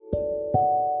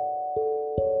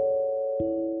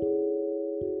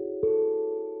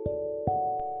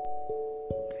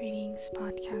Greetings,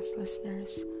 podcast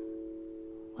listeners.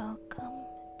 Welcome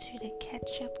to the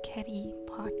Ketchup Kitty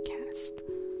podcast.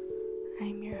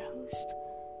 I'm your host,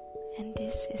 and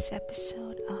this is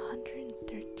episode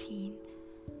 113.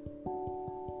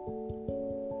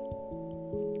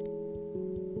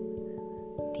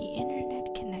 The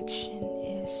internet connection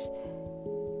is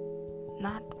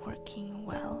not working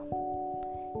well,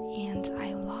 and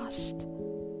I lost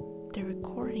the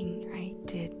recording I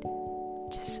did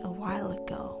just a while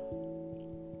ago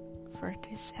for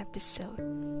this episode,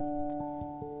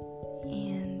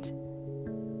 and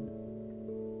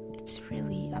it's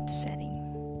really upsetting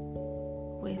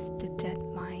with the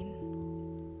deadline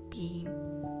being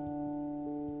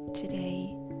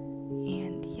today,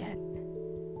 and yet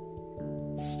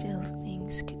still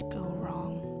things could go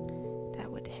wrong that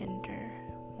would hinder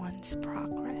one's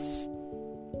progress.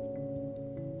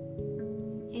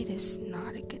 It is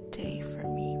not a good day for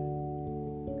me.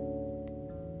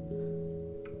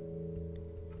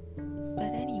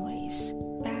 But anyways,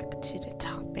 back to the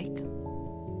topic.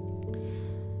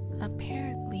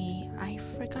 Apparently, I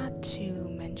forgot to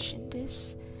mention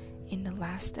this in the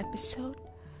last episode,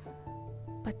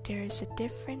 but there is a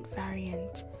different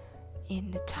variant in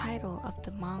the title of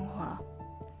the manhwa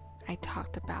I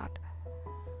talked about,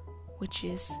 which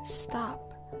is Stop,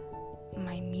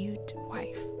 My Mute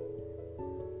Wife.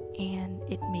 And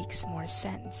it makes more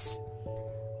sense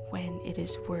when it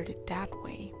is worded that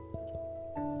way.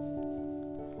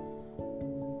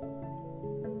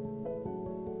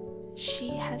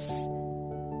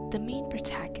 The main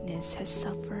protagonist has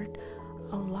suffered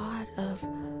a lot of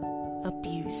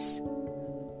abuse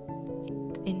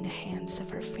in the hands of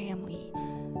her family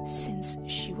since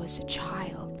she was a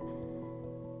child.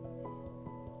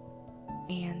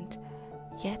 And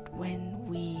yet when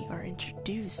we are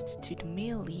introduced to the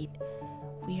male lead,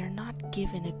 we are not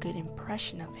given a good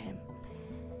impression of him,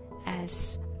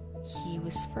 as he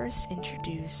was first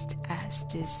introduced as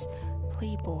this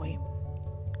playboy.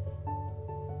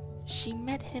 She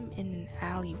met him in an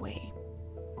alleyway.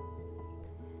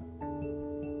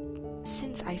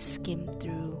 Since I skimmed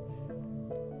through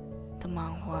the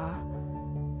manhwa,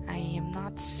 I am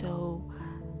not so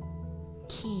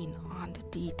keen on the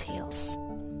details.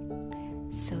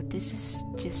 So this is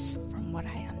just from what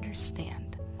I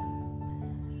understand.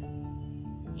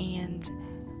 And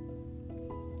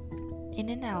in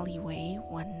an alleyway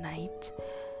one night,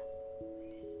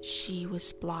 she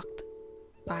was blocked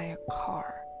by a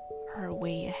car. Her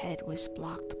way ahead was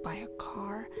blocked by a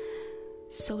car.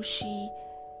 So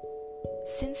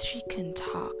since she couldn't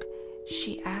talk,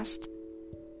 she asked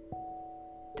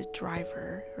the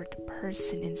driver or the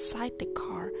person inside the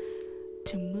car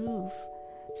to move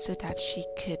so that she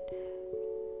could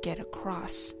get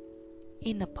across,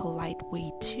 in a polite way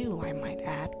too, I might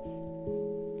add.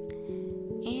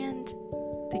 And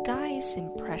the guy's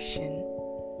impression,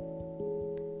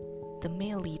 the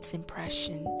male lead's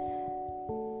impression,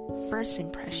 first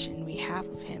impression we have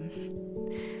of him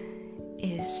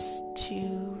is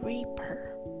to rape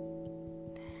her.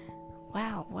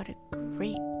 Wow, what a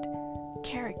great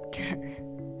character.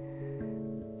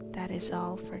 That is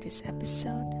all for this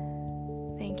episode.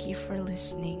 Thank you for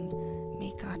listening.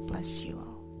 May God bless you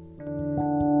all.